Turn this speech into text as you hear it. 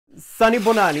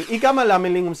Sanibonani, igama lami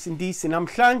lingumsindisi.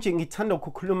 Namhlanje ngithanda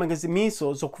ukukhuluma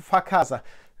ngezimiso zokufakaza.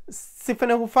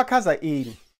 Sifuna ukufakaza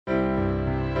ini?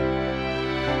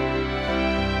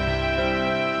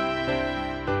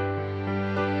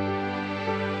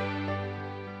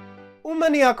 Uma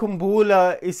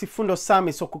niyakhumbula isifundo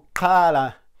sami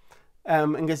sokuqala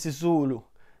ngesiZulu,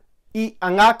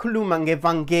 angakhuluma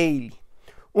ngevangeli.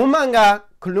 Uma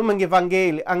ngakhuluma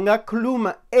ngevangeli,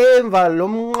 angakhuluma emva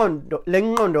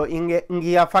lengqondo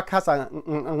ngiyafakaza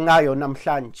ngayo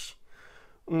namhlanje.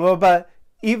 Ngoba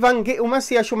uma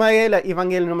siyashumayela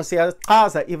ivangeli noma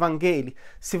siyachaza ivangeli,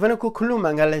 sifuna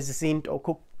ukukhuluma ngalezi zinto.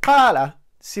 Kuqala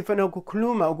sifuna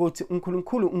ukukhuluma ukuthi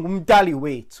uNkulunkulu ungumdali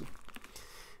wethu.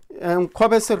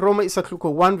 Kwabese Roma isahluko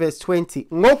 1 verse 20,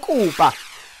 ngokuba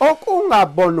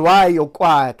okungabonwayo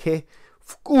kwakhe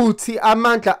futhi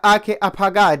amandla akhe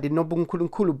aphakade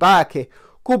nobuNkulunkulu bakhe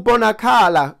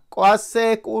kubonakala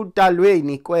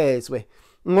kwasekudalweni kwezwe,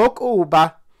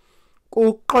 ngokuba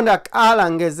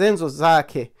kuqondakala ngezenzo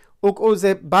zakhe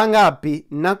ukuze bangabi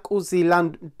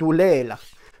nakuzilandulela.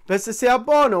 Bese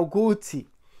siyabona ukuthi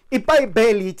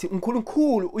iBhayibheli lithi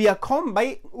uNkulunkulu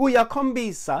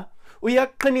uyakhombisa,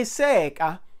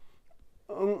 uyaqiniseka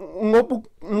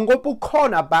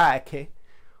ngobukhona bakhe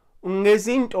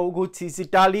ngezinto ukuthi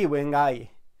zidaliwe ngaye.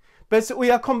 Bese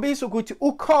uyakhombisa ukuthi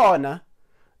ukhona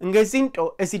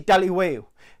ngezinto ezidaliweyo.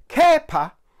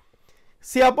 Kepha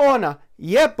siyabona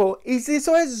yebo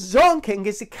izizwe zonke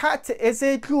ngesikhathi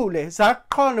ezedlule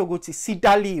zaqonda ukuthi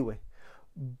sidaliwe.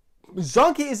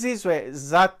 Zonke izizwe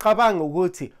zacabanga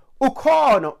ukuthi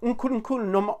ukhona uNkulunkulu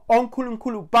noma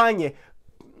onkulunkulu banye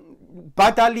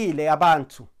badalile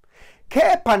abantu.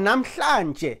 Kepha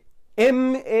namhlanje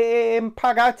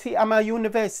emphakathi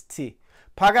ama-university,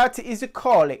 phakathi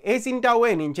izikole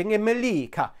ezindaweni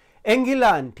njengeMelika,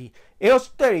 eNgilandi,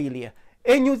 eAustralia,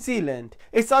 eNew Zealand,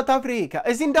 eSouth Africa,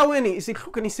 ezindaweni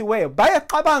ezihlukanisiweyo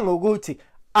bayacabanga ukuthi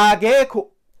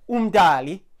akekho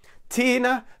umdali.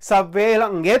 Thina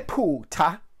savela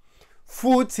ngephutha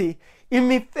futhi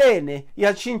imifene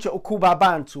yashintsha ukuba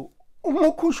abantu.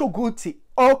 Umukhusho ukuthi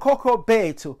okhokho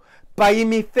bethu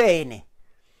bayimifene,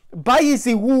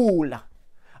 bayiziwula,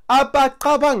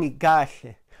 abacabangi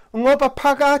kahle. Ngoba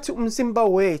phakathi umzimba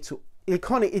wethu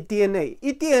ikhona iDNA.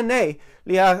 iDNA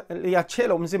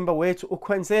liyatshela umzimba wethu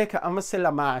ukwenzeka amasela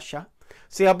amasha.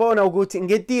 Siyabona ukuthi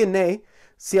ngeDNA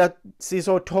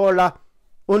sizothola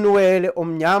unwele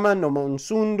omnyama noma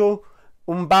unsundu,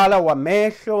 umbala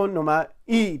wamehlo noma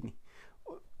ini.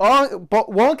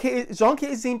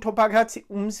 Zonke izinto phakathi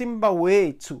umzimba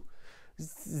wethu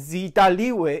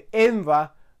zidaliwe emva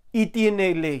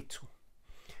iDNA lethu.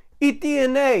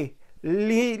 iDNA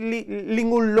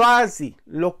lingulwazi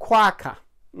lokwakha,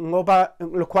 ngoba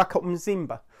lokwakha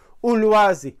umzimba.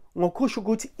 Ulwazi ngokusho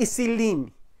ukuthi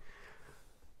isilimi.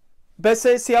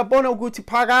 Bese siyabona ukuthi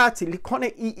phakathi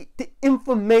likhona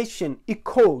information,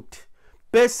 i-code.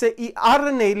 Bese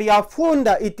i-RNA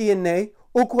liyafunda iDNA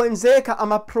ukwenzeka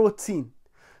ama-protein.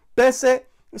 Bese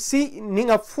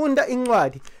ningafunda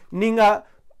incwadi,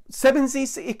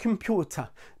 ningasebenzisa i-computer,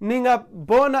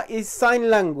 ningabona i-sign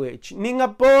language,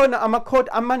 ningabona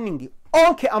ama-code amaningi.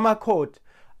 Onke ama-code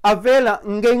avela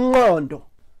ngengqondo.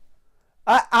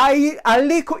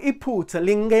 Alikho iphutha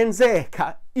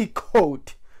lingenzeka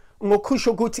i-code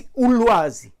ngokusho ukuthi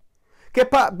ulwazi.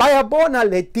 Kepha bayabona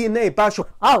le DNA basho,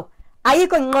 hawu,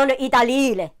 ayikho ingqondo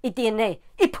idalile iDNA,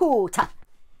 iphutha.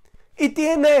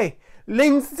 iDNA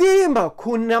lenzima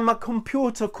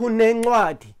kunama-computer,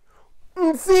 kunencwadi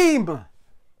nzima.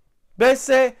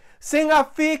 Bese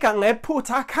singafika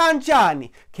ngephutha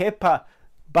kanjani? Kepha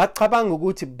bacabanga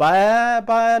ukuthi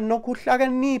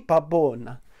banokuhlakanipha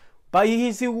bona,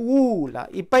 bayiziwula.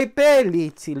 iBhayibheli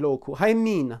lithi lokhu, hayi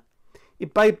mina.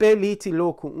 iBhayibheli lithi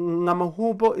lokhu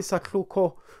ngamaHubo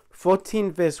isahluko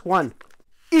 14 verse 1.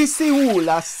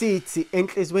 Isiwula sithi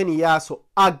enhlizweni yaso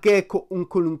akekho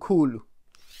uNkulunkulu.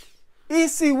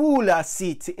 Isiwula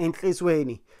sithi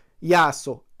enhlizweni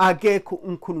yaso akekho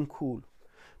uNkulunkulu.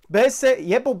 Bese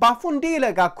yebo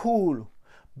bafundile kakhulu,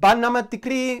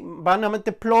 banama-degree,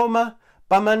 banama-diploma,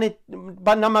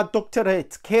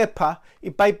 banama-doctorate. Kepha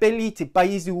iBhayibheli lithi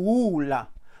bayiziwula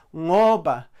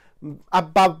ngoba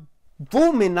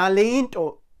abavumi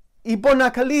nalento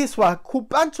ibonakaliswa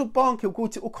kubantu bonke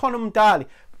ukuthi ukhona umdali.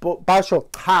 Basho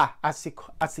cha,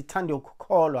 asithandi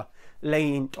ukukholwa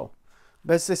lento.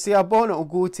 Bese siyabona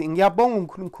ukuthi ngiyabonga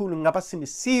uNkulunkulu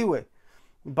ngabasindisiwe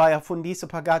bayafundisa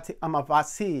phakathi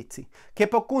amavasithi.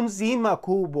 Kepha kunzima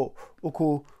kubo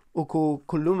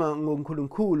ukukhuluma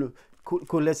ngoNkulunkulu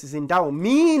kulezi zindawo.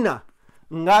 Mina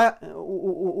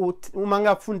uma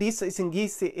ngafundisa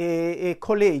isingisi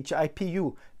college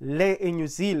IPU le eNew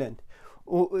Zealand,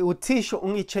 uthisha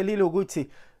ungitshelile ukuthi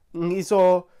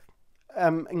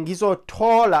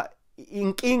ngizothola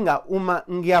inkinga uma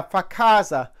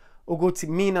ngiyafakaza ukuthi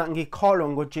mina ngikholwa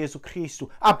ngoJesu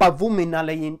Kristu, abavumi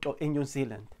nale into eNew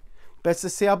Zealand. Bese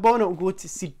siyabona ukuthi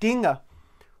sidinga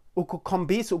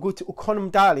ukukhombisa ukuthi ukhona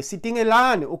umdali,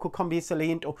 sidingelane ukukhombisa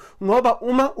le into, ngoba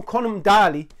uma ukhona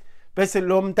umdali bese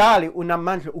lo mdali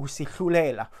unamandla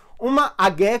ukusihlulela. Uma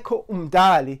akekho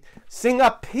umdali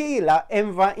singaphila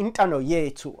emva intando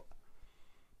yethu.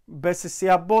 Bese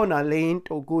siyabona le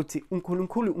into ukuthi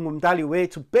uNkulunkulu ungumdali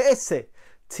wethu, bese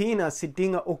thina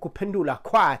sidinga ukuphendula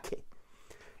kwakhe.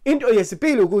 Into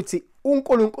yesibili ukuthi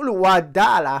uNkulunkulu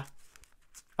wadala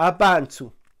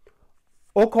abantu,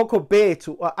 okhokho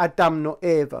bethu Adam no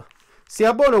Eva.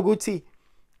 Siyabona ukuthi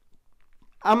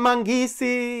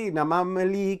amangisi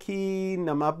namameliki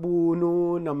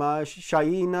namabunu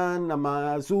namashayina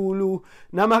namazulu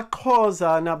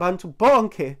namaxhosa nabantu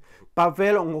bonke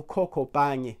bavela ngokhokho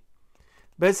banye,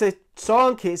 bese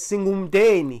sonke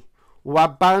singumndeni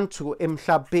wabantu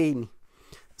emhlabeni.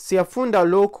 Siyafunda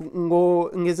lokhu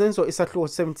ngezenzo isahluko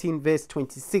 17 verse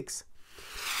 26.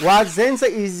 Wazenza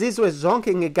izizwe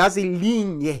zonke ngegazi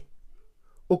linye,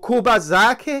 ukuba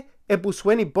zakhe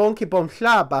ebusweni bonke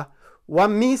bomhlaba,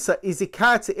 wamisa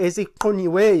izikhathi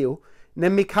eziqonyiweyo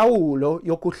nemikhawulo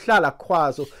yokuhlala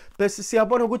kwazo. Bese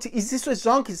siyabona ukuthi izizwe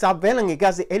zonke zavela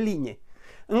ngegazi elinye.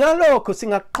 Ngalokho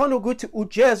singaqonda ukuthi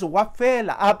uJesu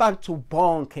wafela abantu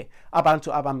bonke,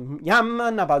 abantu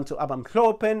abamnyama nabantu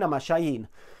abamhlophe namashayina.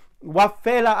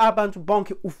 Wafela abantu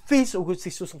bonke, ufisa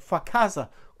ukuthi sifakaza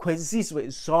kwezizwe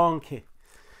zonke.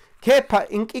 Kepha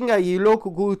inkinga yilokhu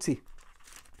ukuthi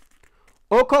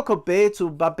okhokho bethu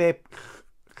babe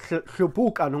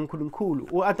hlubuka noNkulunkulu,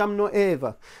 uAdam no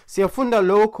Eva. Siyafunda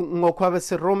lokhu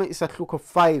ngokwabeserome isahluko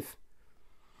 5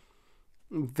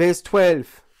 verse 12.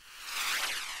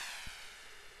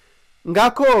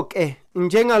 Ngakho-ke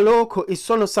njengalokho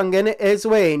isono sangene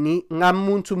ezweni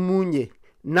ngamuntu munye,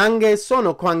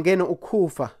 nangesono kwangena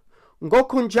ukufa,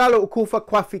 ngokunjalo ukufa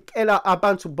kwafikela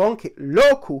abantu bonke,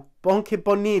 lokhu bonke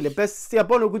bonile. Bese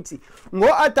siyabona ukuthi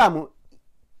ngo-Adamu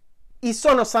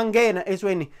isono sangena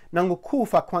ezweni,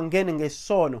 nangokufa kwangena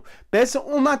ngesono. Bese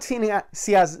uma thina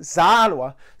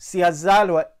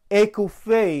siyazalwa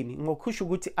ekufeni, ngokusho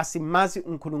ukuthi asimazi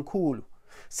uNkulunkulu,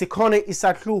 sikhona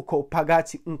isahluko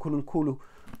phakathi uNkulunkulu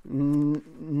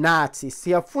nathi.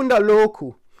 Siyafunda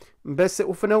lokhu bese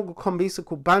ufuna ukukhombisa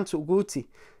kubantu ukuthi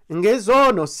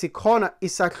ngezono sikhona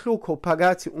isahluko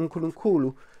phakathi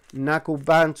uNkulunkulu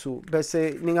nakubantu.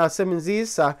 Bese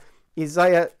ningasebenzisa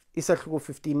Isaiah isahluko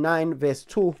 59 verse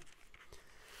 2.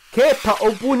 Kepha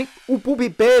ububi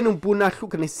benu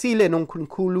bunahlukanisile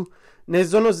noNkulunkulu,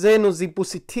 nezono zenu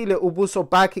zibusithile ubuso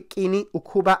bakhe kini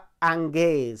ukuba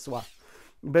angezwa.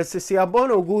 Bese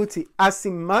siyabona ukuthi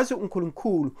asimazi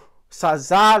uNkulunkulu,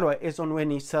 sazalwa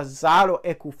ezonweni, sazalwa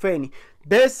ekufeni.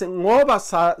 Bese ngoba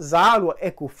sazalwa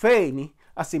ekufeni,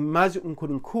 asimazi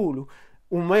uNkulunkulu,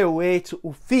 umoya wethu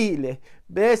ufile,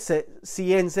 bese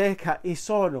siyenzeka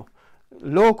isono.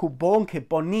 Lokhu bonke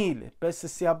bonile. Bese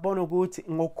siyabona ukuthi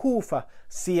ngokufa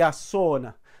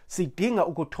siyasona, sidinga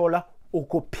ukuthola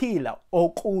ukuphila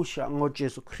okusha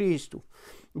ngoJesu Kristu.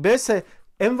 Bese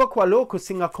emva kwalokho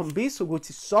singakhombisa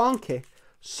ukuthi sonke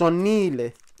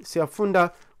sonile.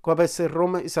 Siyafunda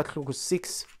kwabeseroma isahluko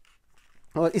 6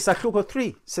 isahluko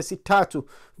 3 sesithathu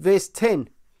verse 10.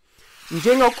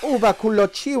 Njengokuba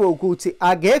kulotshiwe ukuthi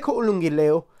akekho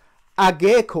ulungileyo,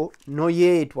 akekho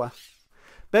noyedwa.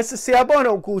 Bese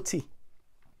siyabona ukuthi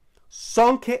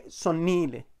sonke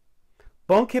sonile,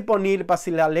 bonke bonile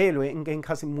basilalelwe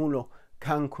ngenkazimulo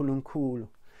kaNkulunkulu.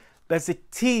 Bese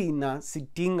thina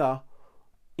sidinga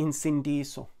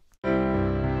insindiso.